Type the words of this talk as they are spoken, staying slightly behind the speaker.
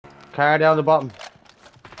Car down the bottom.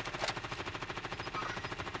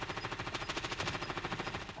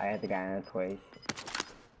 I had the guy in it twice.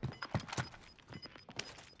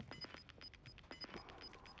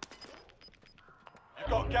 You've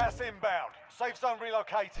got gas inbound. Safe zone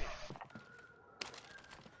relocated.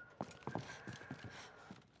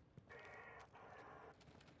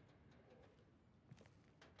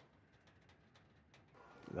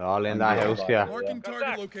 They're all in that house, yeah. Marking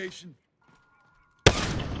target location.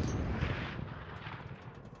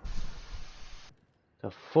 The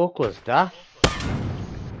fuck was that?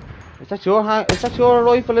 Is that your hand? Is that your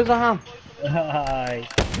rifle? Is it, Ham? Aye.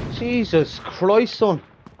 Jesus Christ, son!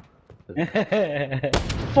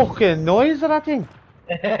 Fucking noise of that thing.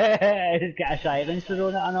 Just get a silence to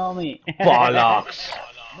run it on all me. Bollocks!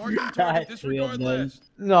 Marking target. Disregard last.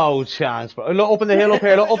 No chance, bro. Look up in the hill, up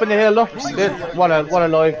here. Look up in the hill. Look. This, what a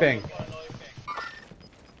live thing.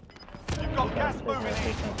 You've got gas moving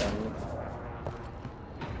in.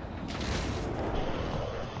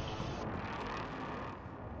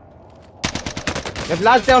 There's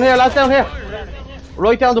lads down here. Lads down here.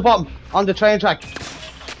 Right down the bottom on the train track.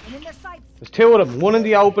 There's two of them. One in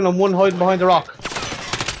the open and one hiding behind the rock.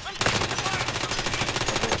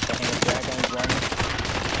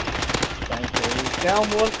 Down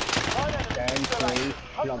one. Down three.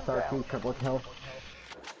 You're on 13, triple kill.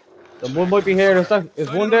 The one might be here.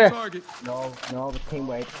 Is one there? No, it was team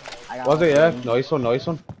weight. Was it? Yeah. Nice one. Nice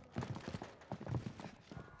one.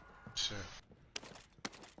 Shit.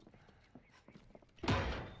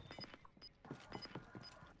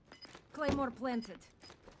 Claymore planted.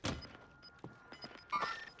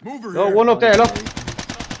 Mover No, here. one up there. Look.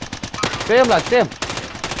 Same lads. Same.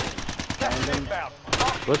 Gas inbound.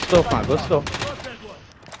 Good stuff, man. Good stuff.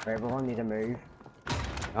 Everyone need to move.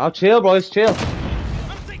 Now chill, boys. Chill. I'm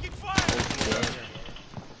taking fire.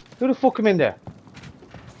 Who the fuck come in there?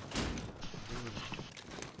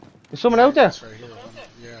 Is someone out there? It's right here.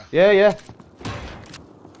 Yeah. Yeah.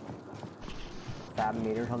 7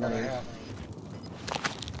 meters on the Gotta move. have.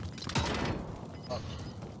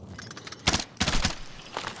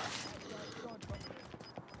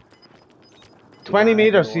 20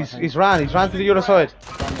 meters. He's ran to the other side.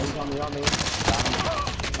 On me.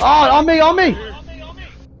 Oh, on me!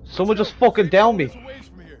 Someone just fucking downed me. Away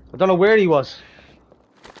from here. I don't know where he was.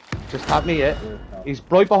 Just tapped me, yeah. He's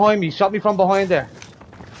right behind me. He shot me from behind there.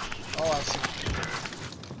 Oh, I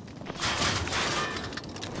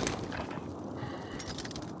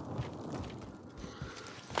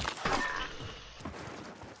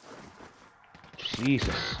see.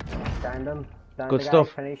 Jesus. Stand him. Good stuff.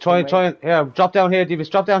 Try and, here, drop down here, Davis.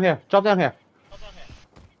 Drop down here.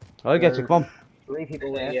 I'll get you, come on. 3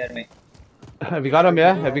 people left. Have you got him,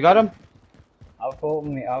 yeah? Have you got him? I've got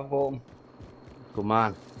him. Good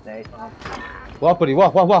man. Nice. What, buddy?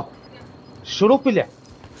 What? Shut up, will you?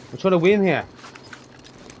 I'm trying to win here.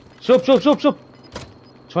 Shut up.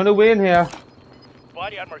 Trying to win here.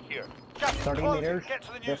 Body armor here. Gas is 30 closing. meters. Get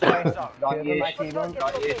to the new This safe way. zone.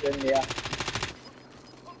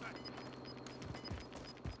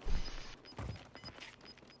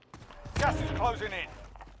 Gas is closing in.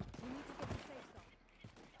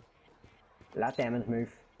 Let Emmons move.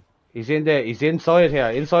 He's in there. He's inside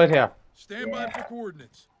here. Stand by for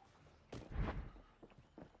coordinates.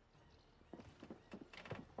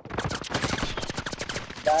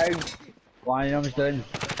 Down. One of them's down.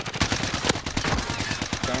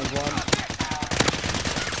 Down one.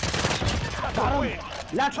 Got him.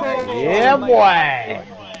 Let's go! Yeah, boy.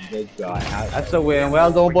 Good guy. That's a win.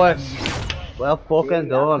 Well done, boys. Well fucking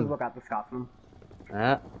done. Look at the Scotsman.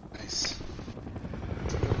 Yeah. Nice.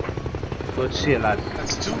 Good shit, lad.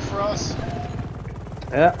 That's 2 for us.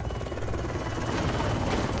 Yeah.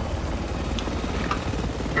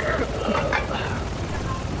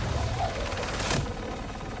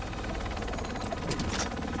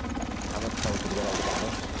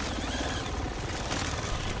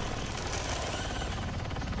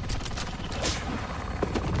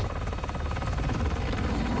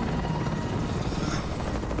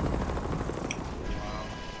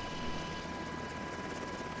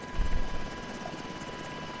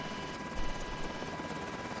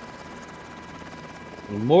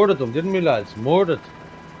 We murdered them, didn't we, lads? Murdered.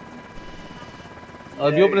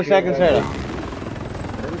 I'll be up in a second, Sarah.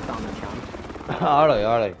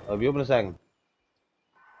 Alright. I'll be up in a second.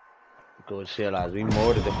 Good shit, lads. We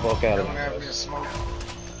murdered the fuck out of Don't have me a them. smoke.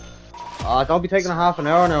 Don't be taking a half an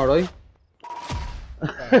hour now, right?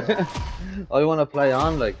 I want to play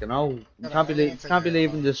on, like, you know. You can't be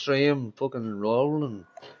leaving the stream fucking rolling.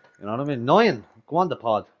 You know what I mean? 9. Go on the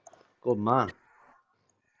pod. Good man.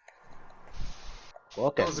 That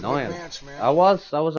Fucking was a good 9. match, man. I was